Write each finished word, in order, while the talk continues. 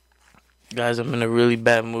Guys, I'm in a really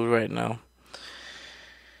bad mood right now.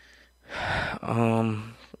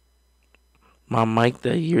 Um, my mic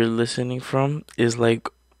that you're listening from is like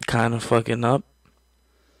kind of fucking up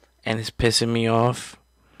and it's pissing me off.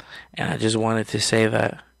 And I just wanted to say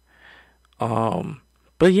that. Um,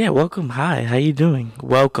 but yeah, welcome. Hi, how you doing?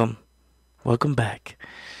 Welcome back.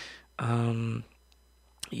 Um,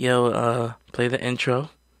 play the intro.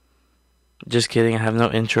 Just kidding, I have no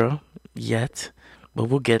intro yet, but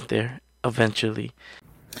we'll get there eventually.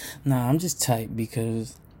 Nah, I'm just tight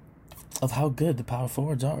because of how good the power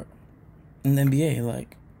forwards are in the NBA.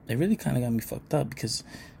 Like, they really kind of got me fucked up because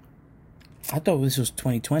I thought this was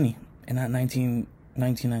 2020 and not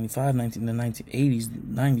 1995, the 1980s,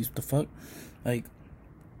 90s. What the fuck? Like,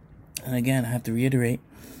 and again, I have to reiterate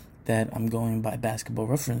that I'm going by basketball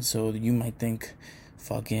reference, so you might think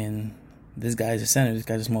fucking this guy's a center, this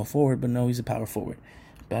guy's a small forward, but no, he's a power forward.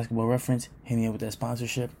 Basketball reference, hit me up with that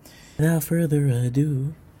sponsorship. Without further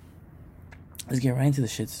ado, let's get right into the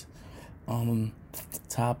shits.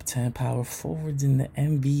 Top 10 power forwards in the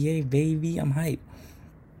NBA, baby. I'm hype.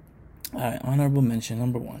 Alright, honorable mention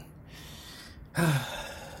number 1.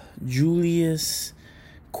 Julius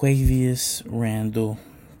Quavius Randle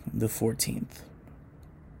the 14th.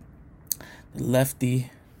 The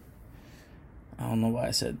lefty. I don't know why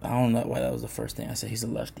that was the first thing I said. He's a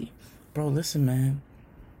lefty. Bro, listen, man.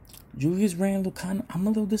 Julius Randle, I'm a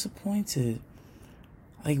little disappointed.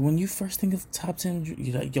 Like, when you first think of top 10,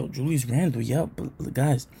 you're like, yo, Julius Randle, yeah, but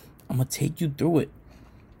guys, I'm going to take you through it.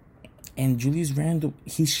 And Julius Randle,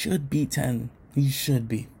 he should be 10. He should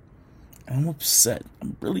be. And I'm upset.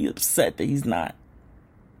 I'm really upset that he's not.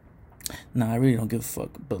 Nah, I really don't give a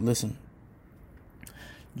fuck. But listen,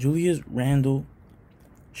 Julius Randle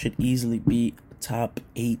should easily be a top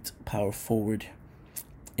 8 power forward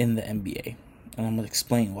in the NBA. And I'm going to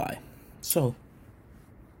explain why. So,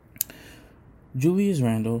 Julius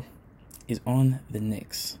Randle is on the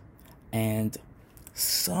Knicks. And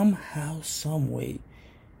somehow, some way,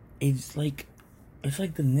 it's like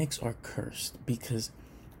the Knicks are cursed because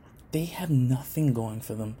they have nothing going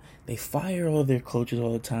for them. They fire all their coaches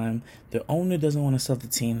all the time. Their owner doesn't want to sell the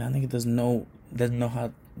team. That nigga does not know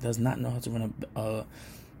how to run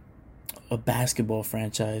a basketball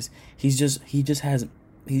franchise. He's just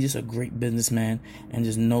a great businessman and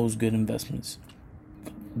just knows good investments.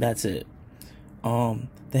 That's it.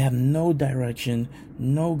 They have no direction,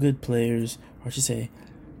 no good players, or I should say,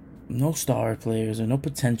 no star players or no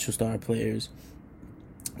potential star players.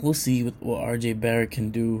 We'll see what RJ Barrett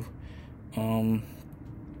can do.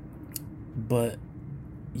 But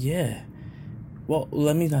yeah. Well,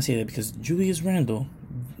 let me not say that because Julius Randle,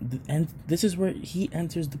 and this is where he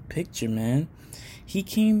enters the picture, man. He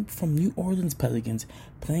came from New Orleans Pelicans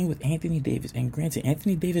playing with Anthony Davis. And granted,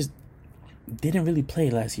 Anthony Davis didn't really play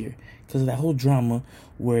last year because of that whole drama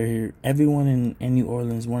where everyone in New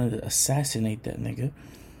Orleans wanted to assassinate that nigga.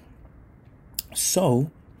 So,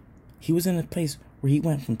 he was in a place where he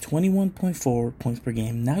went from 21.4 points per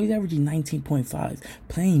game. Now he's averaging 19.5,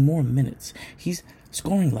 playing more minutes. He's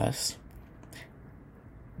scoring less.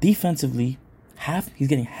 Defensively, he's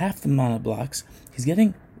getting half the amount of blocks. He's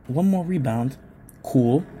getting one more rebound.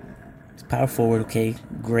 Cool. He's power forward, okay,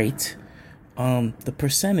 great. The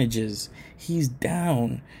percentages, he's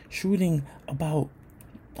down, shooting about,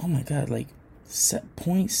 oh my god, like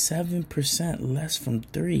 0.7% less from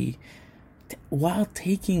 3, while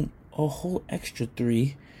taking a whole extra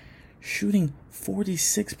 3, shooting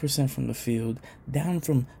 46% from the field, down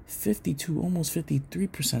from 52, almost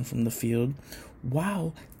 53% from the field,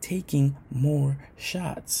 while taking more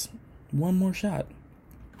shots. One more shot.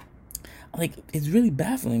 Like, it's really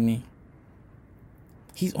baffling me.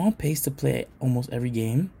 He's on pace to play almost every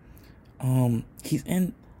game. He's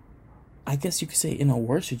in, I guess you could say, in a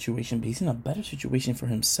worse situation, but he's in a better situation for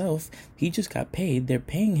himself. He just got paid. They're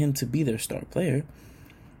paying him to be their star player.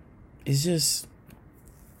 It's just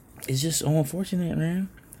so unfortunate, man.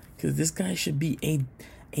 Because this guy should be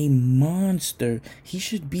a monster. He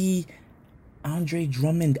should be Andre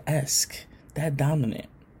Drummond-esque, that dominant.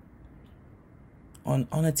 On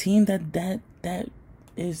a team that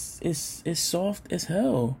is soft as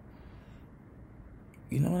hell.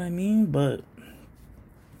 You know what I mean? But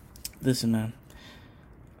listen, man.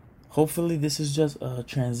 Hopefully this is just a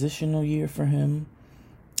transitional year for him,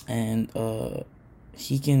 and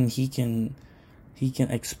he can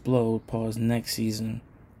explode pause next season,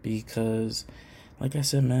 because like I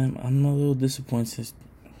said, man, I'm a little disappointed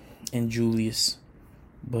in Julius,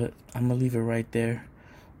 but I'm gonna leave it right there.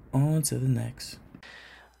 On to the next.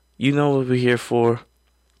 You know what we're here for.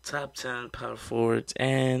 Top 10 power forwards,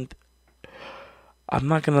 and I'm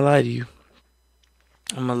not gonna lie to you.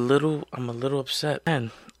 I'm a little upset.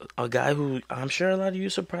 Man, a guy who I'm sure a lot of you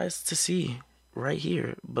surprised to see right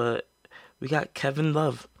here, but we got Kevin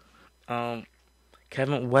Love. Um,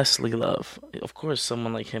 Kevin Wesley Love. Of course,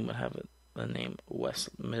 someone like him would have a name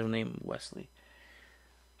middle name Wesley.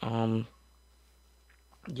 Um,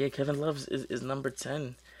 yeah, Kevin Love is number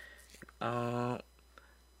 10. Uh,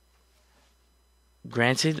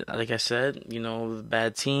 Granted, like I said, the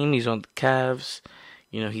bad team. He's on the Cavs.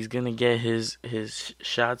 He's gonna get his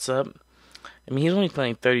shots up. I mean, he's only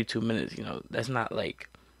playing 32 minutes. That's not like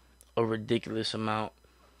a ridiculous amount.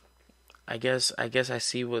 I guess I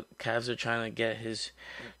see what Cavs are trying to get his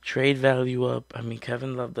trade value up. I mean,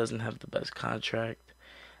 Kevin Love doesn't have the best contract.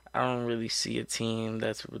 I don't really see a team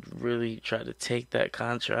that would really try to take that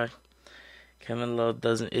contract. Kevin Love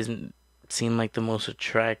isn't seem like the most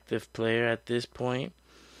attractive player at this point.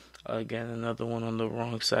 Again, another one on the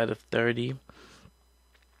wrong side of 30.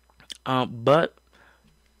 But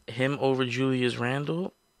him over Julius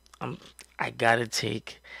Randle, um, I gotta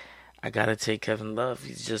take I gotta take Kevin Love.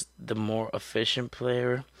 He's just the more efficient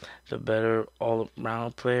player, the better all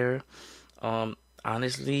around player.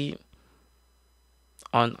 Honestly,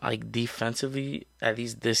 on like defensively, at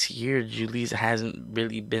least this year, Julius hasn't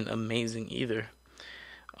really been amazing either.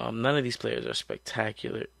 None of these players are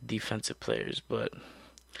spectacular defensive players, but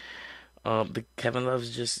the Kevin Love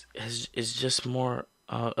is just more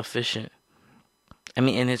efficient. I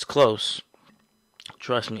mean, and it's close.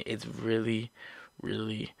 Trust me, it's really,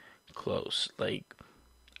 really close. Like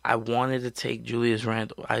I wanted to take Julius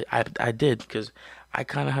Randle. I did because I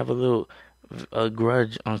kind of have a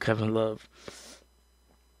grudge on Kevin Love.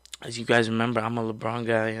 As you guys remember, I'm a LeBron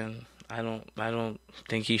guy, and I don't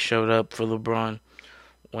think he showed up for LeBron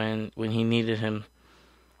when he needed him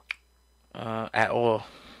at all.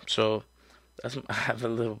 So that's I have a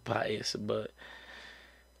little bias, but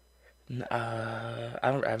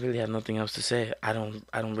I really have nothing else to say. I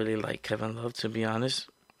don't really like Kevin Love, to be honest.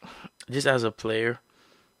 Just as a player,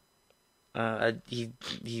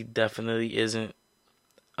 he definitely isn't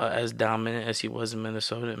as dominant as he was in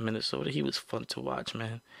Minnesota. In Minnesota, he was fun to watch,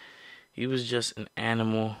 man. He was just an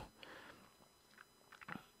animal.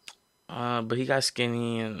 But he got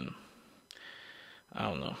skinny, and I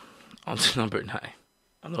don't know. On to number 9. I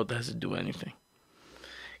don't know if that has to do anything.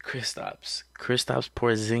 Kristaps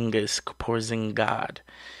Porzingis.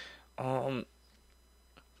 Um,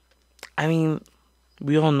 I mean,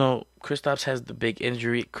 we all know Kristaps has the big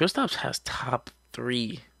injury. Kristaps has top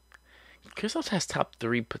three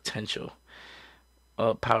potential.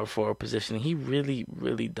 Power forward position. He really,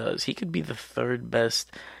 really does. He could be the third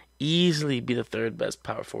best, easily be the third best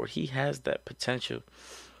power forward. He has that potential.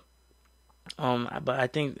 But I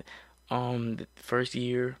think, the first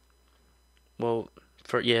year, well,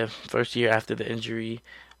 first year after the injury,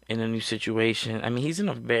 in a new situation. I mean, he's in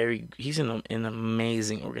an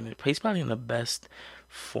amazing organization. He's probably in the best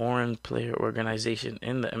foreign player organization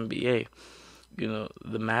in the NBA.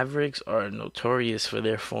 The Mavericks are notorious for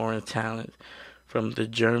their foreign talent, from the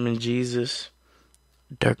German Jesus,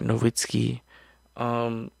 Dirk Nowitzki,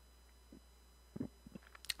 um,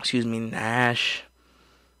 Nash,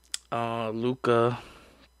 Luca.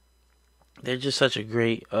 They're just such a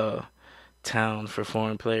great town for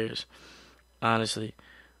foreign players, honestly.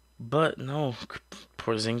 But no,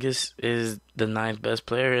 Porzingis is the ninth best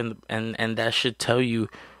player, and that should tell you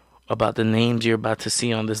about the names you're about to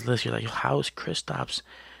see on this list. You're like, how is Kristaps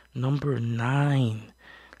number 9?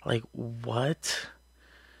 Like what?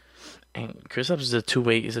 And Kristaps is a two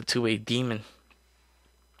way demon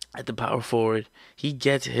at the power forward. He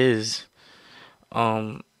gets his.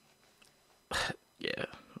 Um, yeah.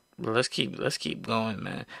 But let's keep going,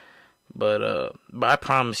 man. But I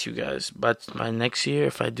promise you guys, by next year,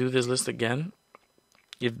 if I do this list again,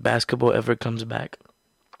 if basketball ever comes back,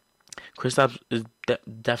 Kristaps is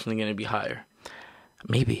definitely gonna be higher,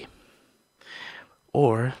 maybe.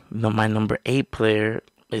 Or my number 8 player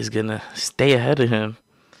is gonna stay ahead of him.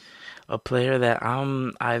 A player that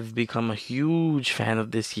I've become a huge fan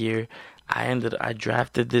of this year. I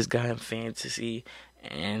drafted this guy in fantasy,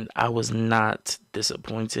 and I was not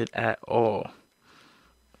disappointed at all.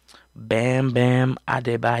 Bam Bam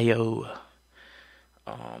Adebayo,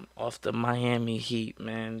 off the Miami Heat,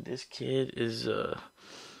 man. This kid is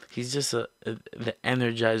he's just the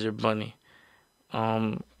Energizer Bunny.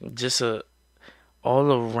 Just a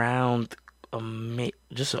all around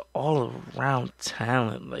just an all around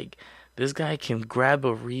talent. Like this guy can grab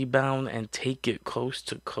a rebound and take it coast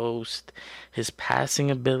to coast. His passing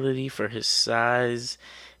ability for his size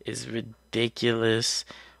is ridiculous.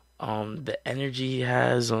 The energy he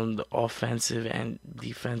has on the offensive and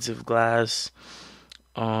defensive glass.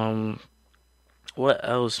 Um, What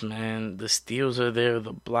else, man? The steals are there,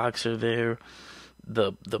 the blocks are there,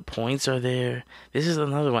 the points are there. This is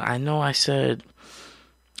another one. I know I said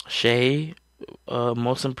Shea,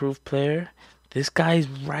 most improved player. This guy's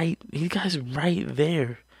right. He guy's right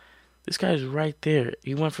there. This guy's right there.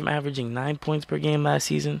 He went from averaging 9 points per game last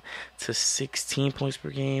season to 16 points per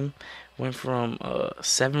game. Went from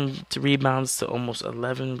 7 rebounds to almost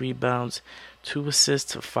 11 rebounds. 2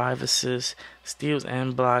 assists to 5 assists. Steals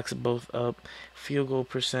and blocks both up. Field goal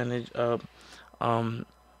percentage up. Um,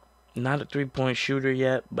 Not a 3 point shooter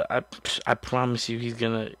yet, but I promise you he's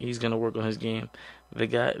gonna work on his game.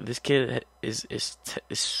 This kid is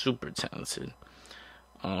super talented.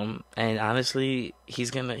 And honestly,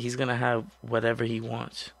 he's gonna have whatever he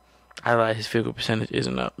wants. I lied, his field goal percentage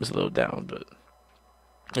isn't up; it's a little down, but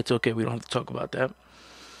it's okay. We don't have to talk about that.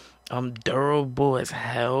 Durable as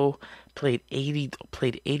hell. Played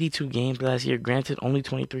 82 games last year. Granted, only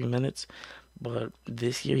 23 minutes, but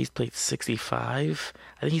this year he's played 65.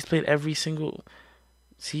 I think he's played every single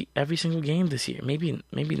game this year. Maybe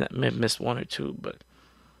not missed one or two, but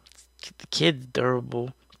the kid's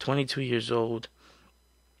durable. 22 years old.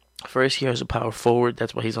 First year as a power forward.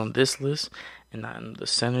 That's why he's on this list and not on the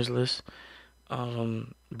centers list.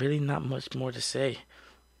 Really not much more to say.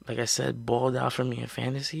 Like I said, balled out for me in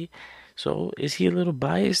fantasy. So is he a little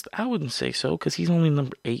biased? I wouldn't say so because he's only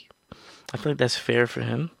number 8. I feel like that's fair for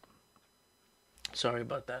him. Sorry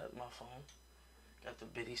about that. My phone got the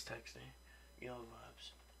biddies texting. You know the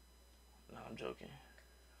vibes. No, I'm joking.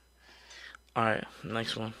 All right,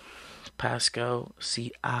 next one. Pascal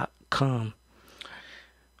Siakam.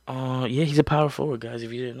 Yeah, he's a power forward, guys.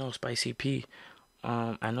 If you didn't know, Spicy P.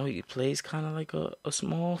 I know he plays kind of like a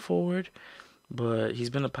small forward, but he's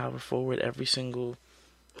been a power forward every single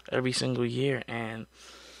year, and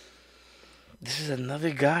this is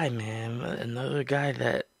another guy, man. Another guy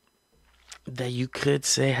that you could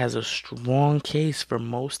say has a strong case for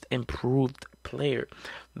most improved player.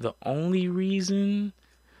 The only reason,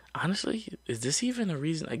 honestly, is this even a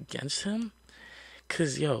reason against him?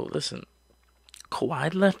 Cause yo, listen,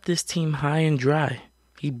 Kawhi left this team high and dry.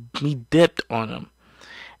 He dipped on him,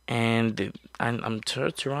 and I'm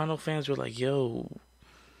sure Toronto fans were like, "Yo,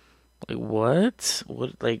 like what?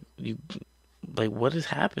 What like you like what is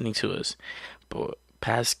happening to us?" But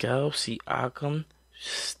Pascal Siakam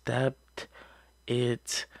stepped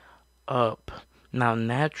it up. Now,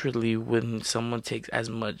 naturally, when someone takes as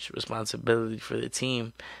much responsibility for the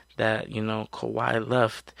team that Kawhi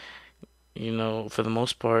left, for the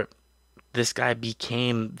most part, this guy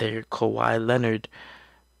became their Kawhi Leonard.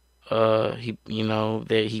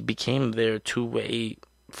 He became their two-way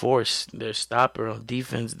force, their stopper on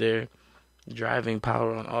defense, their driving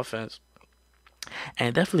power on offense. And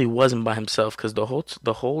it definitely wasn't by himself because the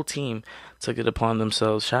whole team took it upon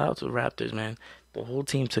themselves. Shout out to the Raptors, man. The whole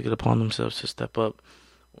team took it upon themselves to step up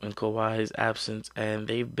in Kawhi's absence, and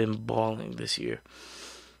they've been balling this year.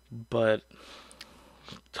 But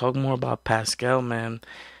talk more about Pascal, man.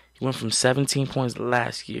 He went from 17 points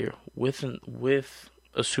last year with a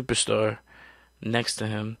superstar next to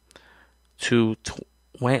him to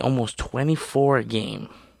almost 24 a game.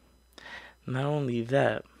 Not only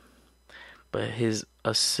that, but his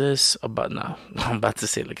assists I'm about to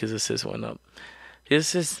say like his assists went up. His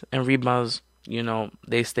assists and rebounds,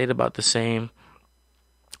 they stayed about the same.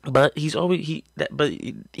 But he's always he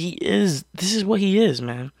is this is what he is,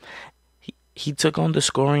 man. He took on the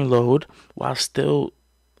scoring load while still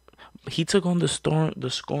he took on the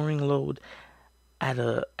scoring load at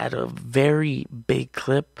a very big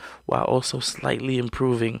clip while also slightly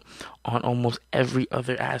improving on almost every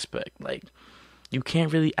other aspect. Like you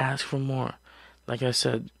can't really ask for more. Like I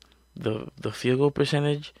said, the field goal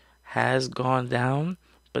percentage has gone down,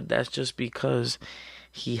 but that's just because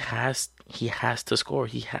he has to score.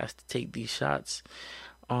 He has to take these shots.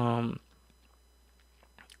 Um,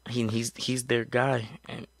 he's their guy,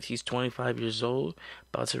 and he's 25 years old,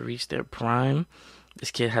 about to reach their prime.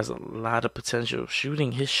 This kid has a lot of potential.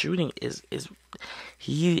 His shooting is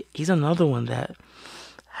he's another one that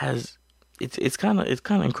has it's kind of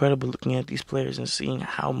incredible looking at these players and seeing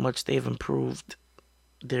how much they've improved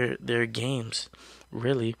their games.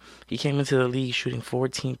 Really, he came into the league shooting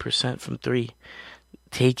 14% from three,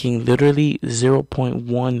 taking literally zero point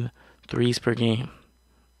 0.1 threes per game.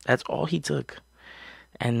 That's all he took.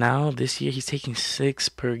 And now this year he's taking 6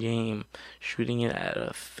 per game, shooting it at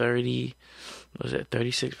a 36%?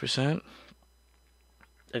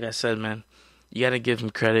 Like I said, man, you gotta give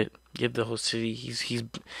him credit. Give the whole city. He's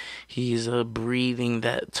breathing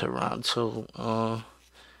that Toronto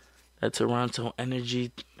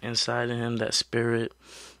energy inside of him, that spirit,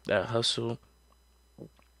 that hustle.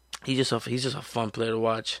 he's just a fun player to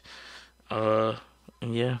watch. Uh,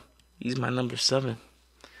 and yeah, he's my number 7.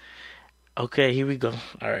 Okay, here we go.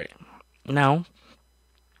 All right, now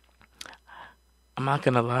I'm not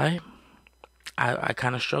gonna lie, I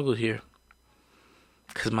kind of struggled here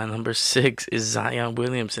because my number 6 is Zion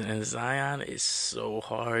Williamson, and Zion is so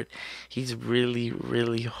hard. He's really,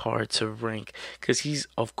 really hard to rank because he's,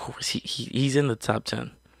 of course, he's in the top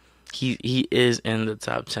 10. He is in the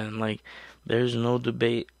top 10. Like, there's no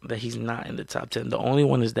debate that he's not in the top 10. The only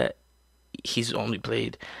one is that he's only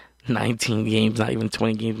played 19 games, not even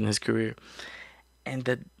 20 games in his career,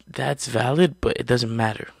 and that's valid, but it doesn't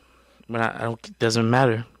matter. I don't. It doesn't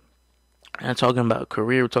matter. I'm not talking about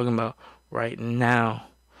career. We're talking about right now.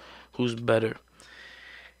 Who's better?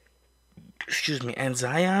 Excuse me. And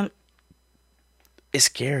Zion is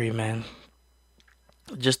scary, man.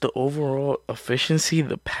 Just the overall efficiency,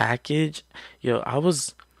 the package. Yo, I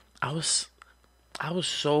was, I was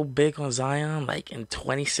so big on Zion, like in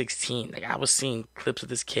 2016. Like, I was seeing clips of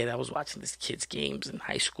this kid. I was watching this kid's games in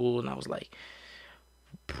high school, and I was like,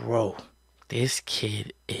 bro, this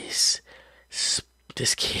kid is,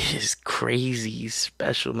 this kid is crazy. He's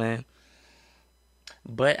special, man.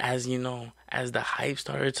 But as you know, as the hype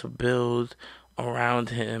started to build around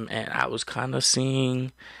him, and I was kind of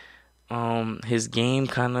seeing his game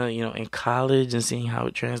kind of, in college and seeing how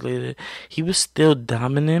it translated, he was still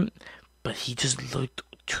dominant, but he just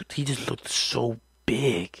looked so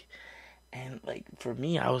big. And like, for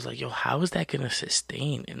me, I was like, yo, how is that gonna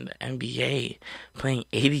sustain in the NBA playing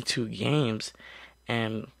 82 games?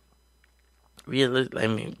 And I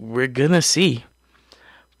mean, we're gonna see.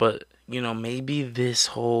 But maybe this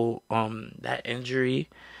whole that injury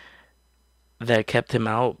that kept him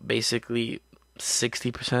out basically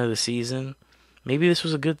 60% of the season, maybe this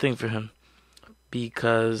was a good thing for him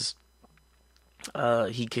because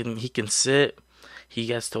he can sit, he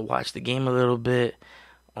gets to watch the game a little bit,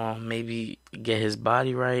 maybe get his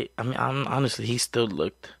body right. I mean, honestly, he still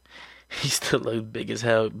looked big as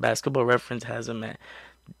hell. Basketball Reference has him at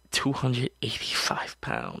 285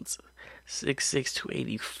 pounds. 6'6",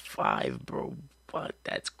 285, bro. What?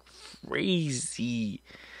 That's crazy.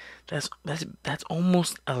 That's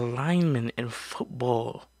almost a lineman in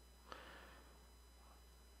football.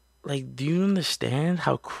 Like, do you understand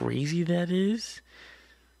how crazy that is?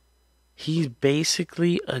 He's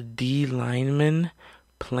basically a D lineman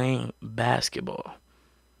playing basketball.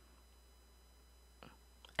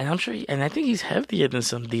 And I think he's heavier than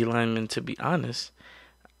some D linemen, to be honest.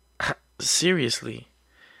 Seriously.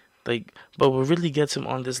 Like, but what really gets him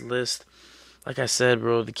on this list, like I said,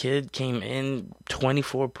 bro, the kid came in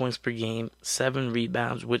 24 points per game, 7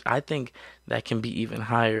 rebounds, which I think that can be even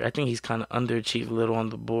higher. I think he's kind of underachieved a little on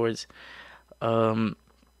the boards. Um,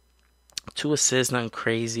 2 assists, nothing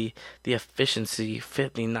crazy. The efficiency,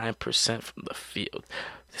 59% from the field.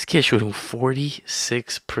 This kid shooting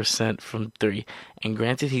 46% from three. And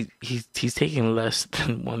granted, he's taking less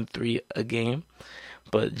than 1 3 a game.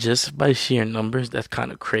 But just by sheer numbers, that's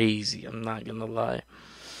kind of crazy. I'm not gonna lie.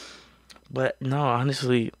 But no,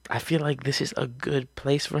 honestly, I feel like this is a good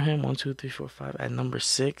place for him. 1, 2, 3, 4, 5 at number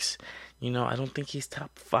 6. I don't think he's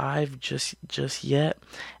top 5 just yet,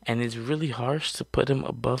 and it's really harsh to put him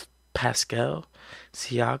above Pascal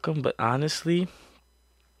Siakam. But honestly,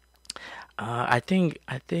 I think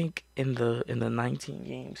in the 19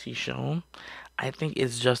 games he's shown, I think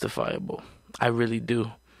it's justifiable. I really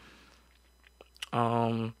do.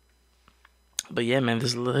 Um, but yeah, man,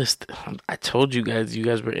 this list, I told you guys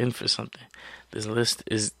were in for something. This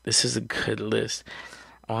is a good list.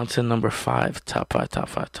 On to number 5, top 5, top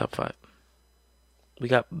 5, top 5. We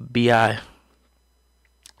got Bi,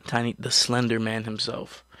 Tiny, the Slender Man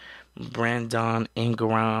himself, Brandon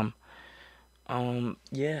Ingram.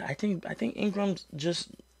 Yeah, I think Ingram's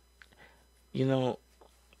just, you know,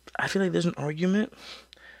 I feel like there's an argument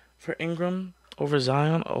for Ingram over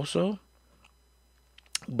Zion also,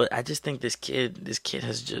 but I just think this kid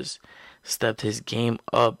has just stepped his game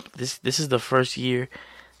up. This is the first year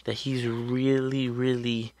that he's really,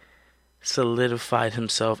 really solidified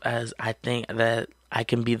himself as, I think that I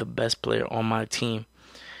can be the best player on my team.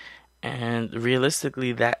 And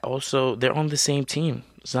realistically, that also, they're on the same team,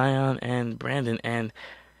 Zion and Brandon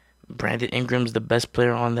Ingram's the best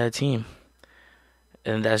player on that team,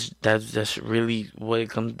 and that's really what it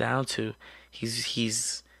comes down to.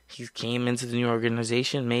 He's came into the new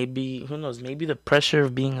organization. Maybe, who knows? Maybe the pressure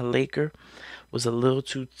of being a Laker was a little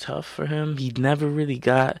too tough for him. He never really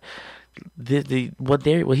got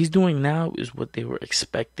what he's doing now is what they were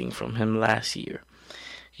expecting from him last year.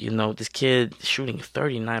 This kid shooting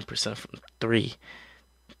 39% from three,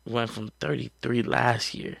 went from 33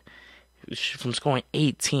 last year. from scoring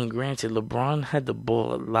 18. Granted, LeBron had the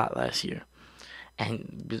ball a lot last year,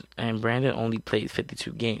 and Brandon only played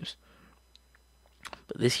 52 games.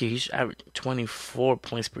 But this year he's averaging 24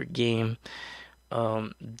 points per game,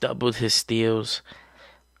 doubled his steals,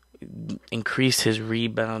 increased his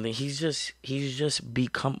rebounding. He's just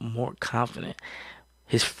become more confident.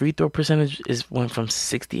 His free throw percentage went from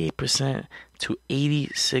 68% to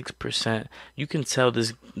 86%. You can tell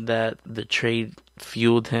that the trade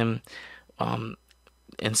fueled him,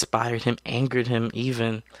 inspired him, angered him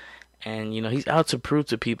even, and he's out to prove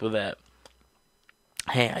to people that,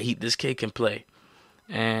 hey, this kid can play.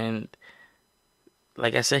 And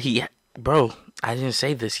like I said, I didn't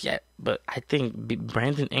say this yet, but I think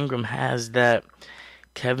Brandon Ingram has that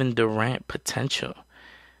Kevin Durant potential.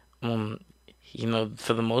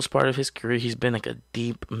 For the most part of his career, he's been like a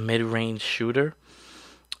deep mid-range shooter,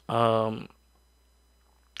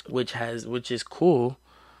 which is cool.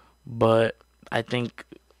 But I think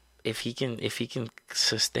if he can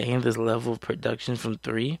sustain this level of production from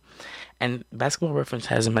three, and Basketball Reference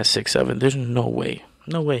has him at 6'7", there's no way.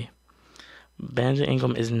 Brandon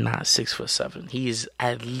Ingram is not 6'7". He is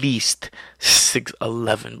at least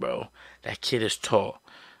 6'11", bro. That kid is tall.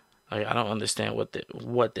 Like, I don't understand what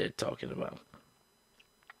they're talking about.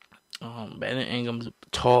 Brandon Ingram's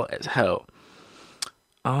tall as hell.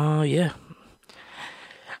 Yeah.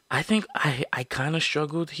 I think I kind of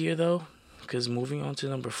struggled here though, because moving on to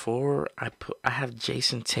number 4, I have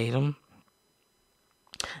Jason Tatum.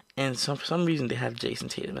 And for some reason they have Jason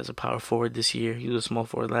Tatum as a power forward this year. He was a small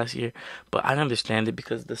forward last year, but I understand it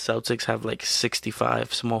because the Celtics have like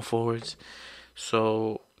 65 small forwards,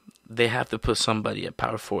 so they have to put somebody at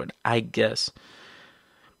power forward, I guess.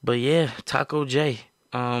 But yeah, Taco J.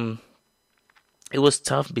 It was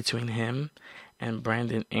tough between him and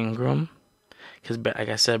Brandon Ingram, because like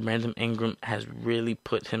I said, Brandon Ingram has really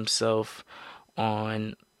put himself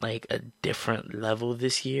on like a different level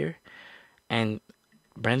this year, and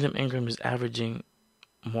Brandon Ingram is averaging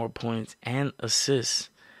more points and assists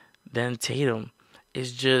than Tatum.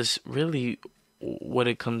 It's just really what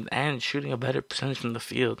it comes, and shooting a better percentage from the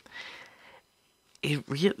field. It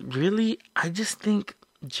really, I just think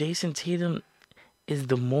Jason Tatum is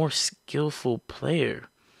the more skillful player.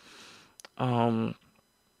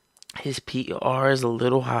 His PR is a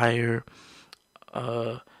little higher.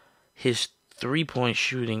 His 3-point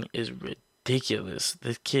shooting is ridiculous.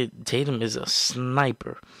 This kid Tatum is a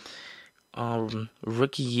sniper.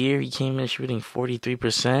 Rookie year, he came in shooting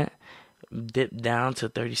 43%, dipped down to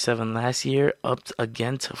 37 last year, up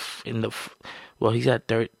again to he's at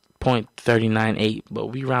 .398, but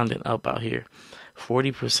we rounding up out here.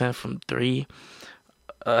 40% from 3.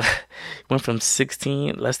 Went from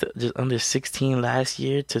 16, just under 16 last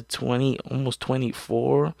year to 20, almost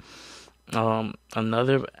 24.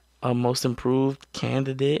 Another most improved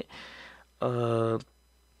candidate. And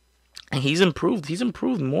he's improved. He's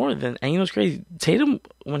improved more than. And it's crazy. Tatum,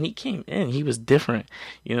 when he came in, he was different.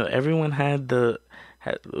 Everyone had the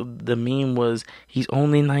meme was, he's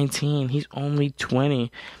only 19. He's only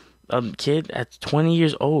 20. Kid at 20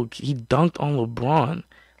 years old, he dunked on LeBron.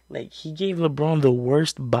 Like, he gave LeBron the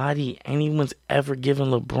worst body anyone's ever given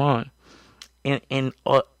LeBron in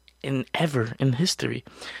ever in history.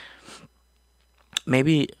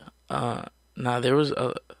 Maybe there was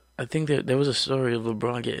I think there was a story of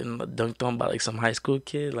LeBron getting dunked on by like some high school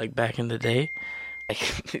kid, like back in the day.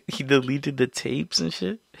 Like, he deleted the tapes and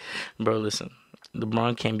shit. Bro, listen,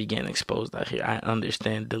 LeBron can't be getting exposed out here. I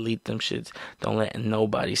understand. Delete them shits. Don't let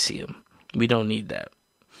nobody see them. We don't need that.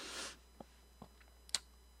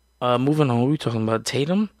 Moving on, what are we talking about?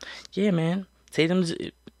 Tatum? Yeah, man. Tatum's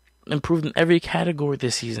improved in every category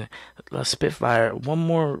this season. Spitfire, one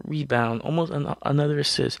more rebound, almost another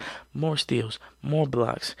assist, more steals, more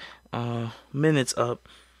blocks, minutes up,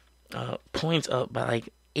 points up by like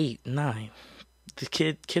 8, 9. The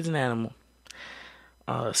kid's an animal.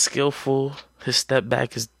 Skillful. His step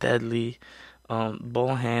back is deadly.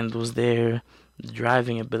 Ball handles there. The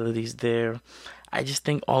driving abilities there. I just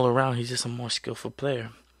think all around he's just a more skillful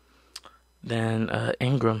player than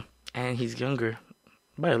Ingram, and he's younger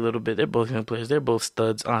by a little bit. They're both young players. They're both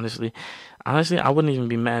studs. Honestly, I wouldn't even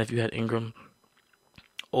be mad if you had Ingram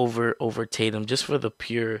over Tatum, just for the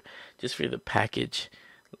package.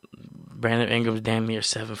 Brandon Ingram's damn near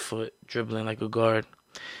 7 foot, dribbling like a guard.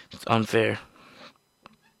 It's unfair.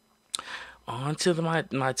 On to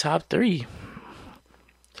my top 3.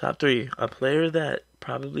 Top 3, a player that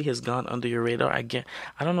probably has gone under your radar. I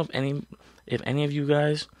don't know if any of you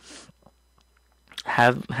guys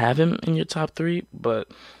have him in your top 3, but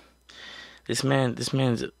this man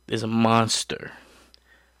is a monster,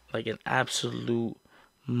 like an absolute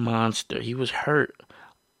monster. He was hurt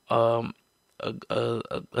um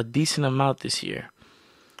a decent amount this year,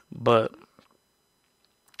 but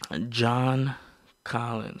John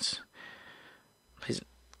Collins, he's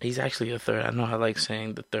he's actually a third. I know I like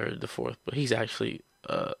saying the third, the fourth, but he's actually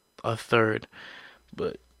a third.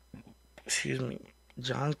 But excuse me,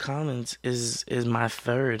 John Collins is my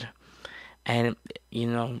third, and you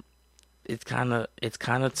know it's kind of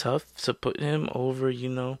tough to put him over,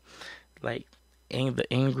 like the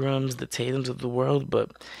Ingrams, the Tatums of the world,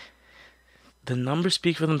 but the numbers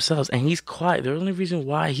speak for themselves, and he's quiet. The only reason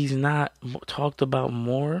why he's not talked about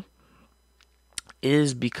more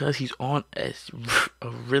is because he's on a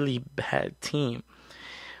really bad team.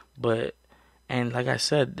 But and like I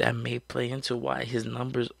said, that may play into why his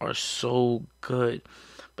numbers are so good.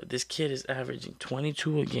 But this kid is averaging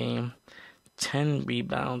 22 a game, 10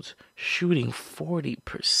 rebounds, shooting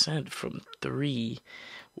 40% from three,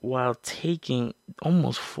 while taking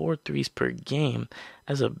almost 4 threes per game.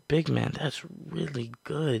 As a big man, that's really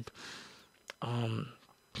good.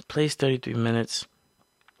 Plays 33 minutes,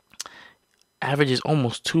 averages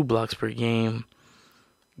almost 2 blocks per game.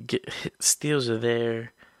 Steals are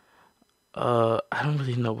there. I don't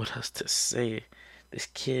really know what else to say. This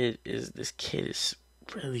kid is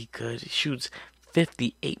really good. He shoots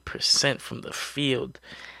 58% from the field,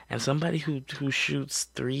 and somebody who shoots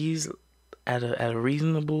threes at a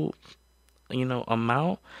reasonable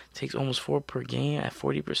amount, takes almost 4 per game at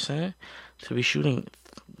 40%, to be shooting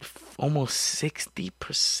almost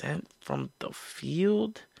 60% from the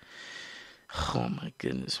field. Oh my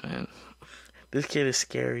goodness, man. This kid is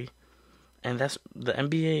scary. And that's the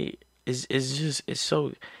NBA is just it's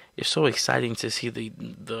so exciting to see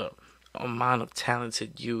the amount of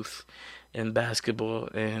talented youth in basketball.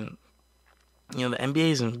 And the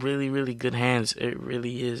NBA is in really, really good hands. It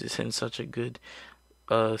really is. It's in such a good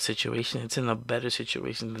situation. It's in a better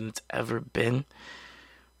situation than it's ever been.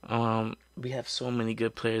 We have so many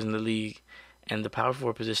good players in the league, and the power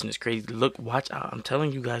forward position is crazy. Look, watch out! I'm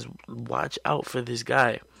telling you guys, watch out for this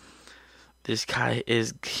guy. This guy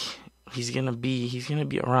he's gonna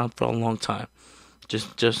be around for a long time.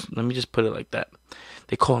 Just let me just put it like that.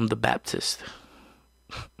 They call him the Baptist.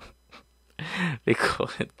 They call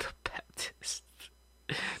him the Baptist.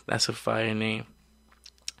 That's a fire name.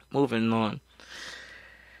 Moving on.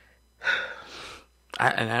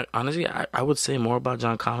 Honestly, I would say more about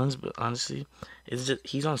John Collins, but honestly, it's just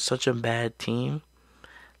he's on such a bad team.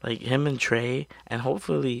 Like him and Trey, and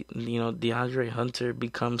hopefully, DeAndre Hunter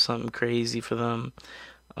becomes something crazy for them.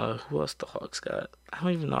 Who else the Hawks got? I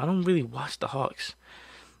don't even know. I don't really watch the Hawks.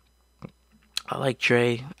 I like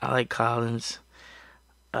Trey. I like Collins.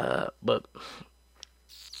 But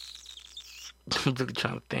I'm really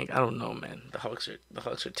trying to think. I don't know, man. The Hawks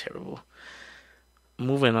are terrible.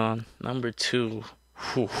 Moving on, number 2.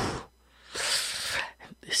 Whew.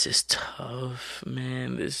 This is tough,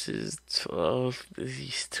 man. This is tough.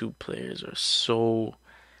 These two players are so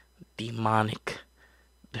demonic.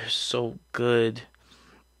 They're so good.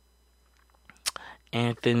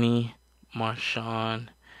 Anthony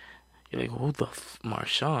Marchand. You're like, who the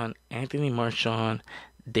Marchand? Anthony Marchand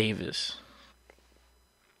Davis.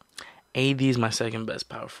 AD is my second best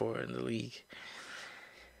power forward in the league.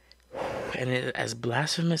 And as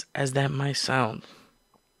blasphemous as that might sound,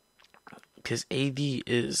 because AD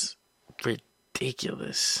is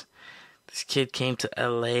ridiculous. This kid came to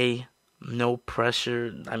LA, no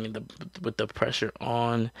pressure. I mean, with the pressure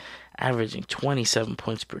on, averaging 27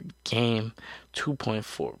 points per game,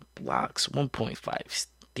 2.4 blocks, 1.5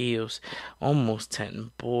 steals, almost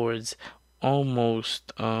 10 boards,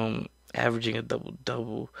 almost averaging a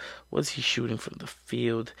double-double. What's he shooting from the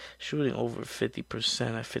field? Shooting over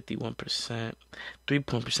 50% at 51%.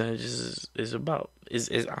 3-point percentage is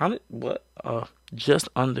on it. What? Just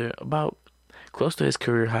under, about close to his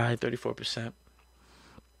career high, 34%.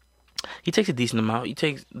 He takes a decent amount.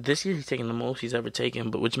 This year he's taking the most he's ever taken,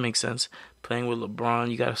 but which makes sense. Playing with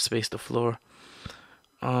LeBron, you gotta space the floor.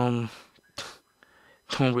 Don't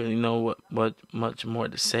really know what much more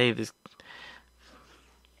to say.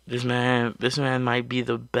 This man might be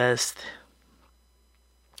the best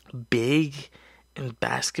big in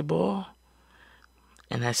basketball,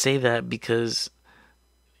 and I say that because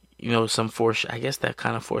I guess that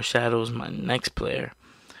kind of foreshadows my next player,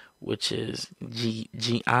 which is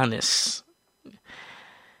Giannis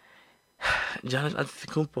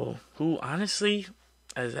Antetokounmpo, who honestly,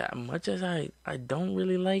 as much as I don't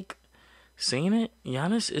really like saying it,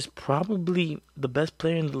 Giannis is probably the best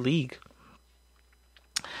player in the league.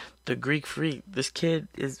 The Greek Freak. This kid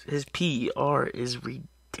his PER is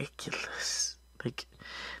ridiculous. Like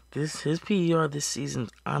his PER this season,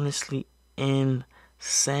 honestly insane.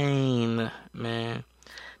 insane, man.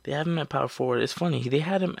 They have him at power forward. It's funny. They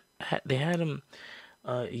had him.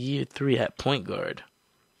 Year 3 at point guard,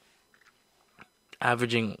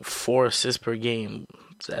 averaging 4 assists per game,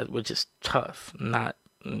 which is tough. Not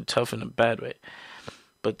tough in a bad way.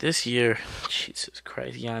 But this year, Jesus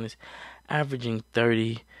Christ, Giannis averaging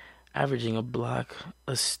 30, averaging a block,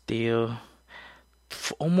 a steal,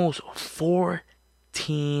 almost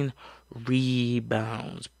 14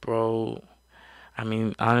 rebounds, bro. I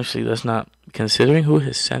mean, honestly, that's not considering who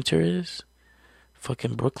his center is.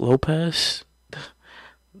 Fucking Brook Lopez,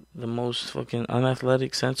 the most fucking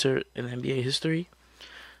unathletic center in NBA history.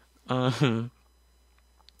 Um,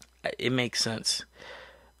 it makes sense.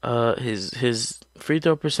 His free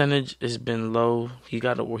throw percentage has been low. He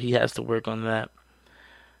has to work on that.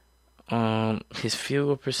 His field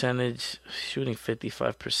goal percentage, shooting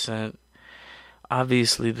 55%.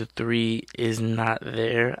 Obviously, the three is not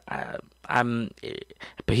there.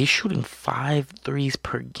 But he's shooting 5 threes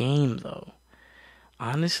per game though.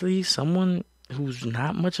 Honestly, someone who's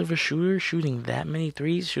not much of a shooter shooting that many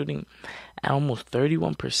threes, shooting at almost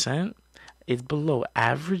 31%, is below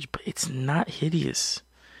average, but it's not hideous.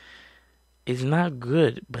 It's not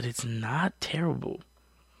good, but it's not terrible.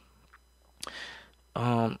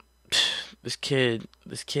 Um, this kid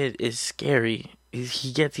is scary.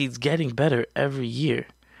 He's getting better every year.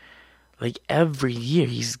 Like every year,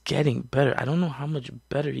 he's getting better. I don't know how much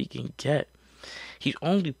better he can get. He's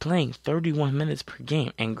only playing 31 minutes per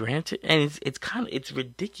game, and granted, and it's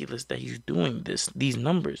ridiculous that he's doing these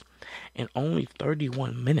numbers in only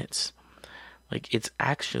 31 minutes. Like it's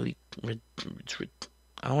actually, I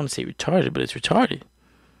don't want to say retarded, but it's retarded.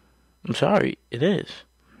 I'm sorry, it is.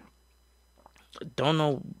 Don't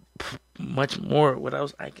know much more what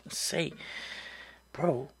else I can say,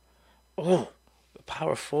 bro. Oh,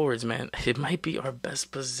 power forwards, man. It might be our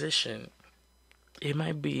best position. It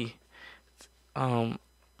might be.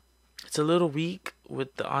 It's a little weak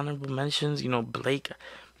with the honorable mentions. You know, Blake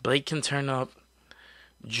can turn up.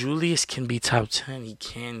 Julius can be top 10. He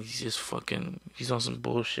can. He's just fucking. He's on some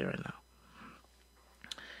bullshit right now.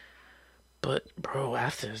 But bro,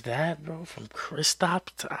 after that, bro, from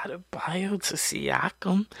Kristaps to Adebayo to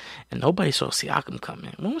Siakam, and nobody saw Siakam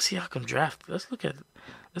coming. When was Siakam drafted? Let's look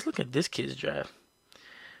at this kid's draft.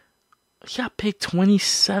 He got picked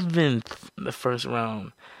 27th in the first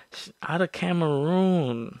round, out of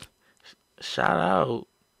Cameroon. Shout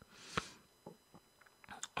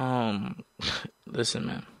out. Listen,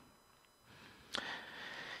 man.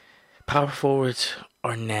 Power forwards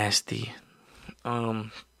are nasty.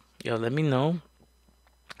 Yo, let me know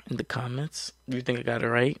in the comments if you think I got it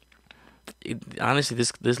right. Honestly,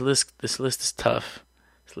 this list is tough.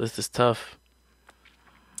 This list is tough.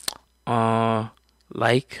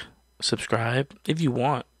 Like, subscribe if you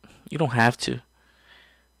want. You don't have to,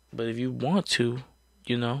 but if you want to,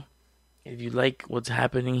 you know, if you like what's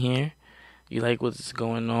happening here, you like what's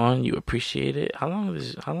going on, you appreciate it. How long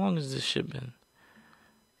has this shit been?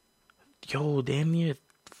 Yo, damn near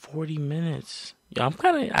 40 minutes. Yo, I'm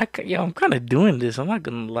kind of doing this. I'm not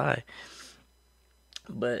gonna lie.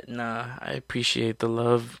 But nah, I appreciate the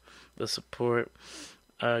love, the support.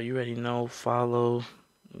 You already know. Follow,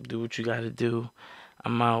 do what you gotta do.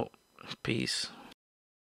 I'm out. Peace.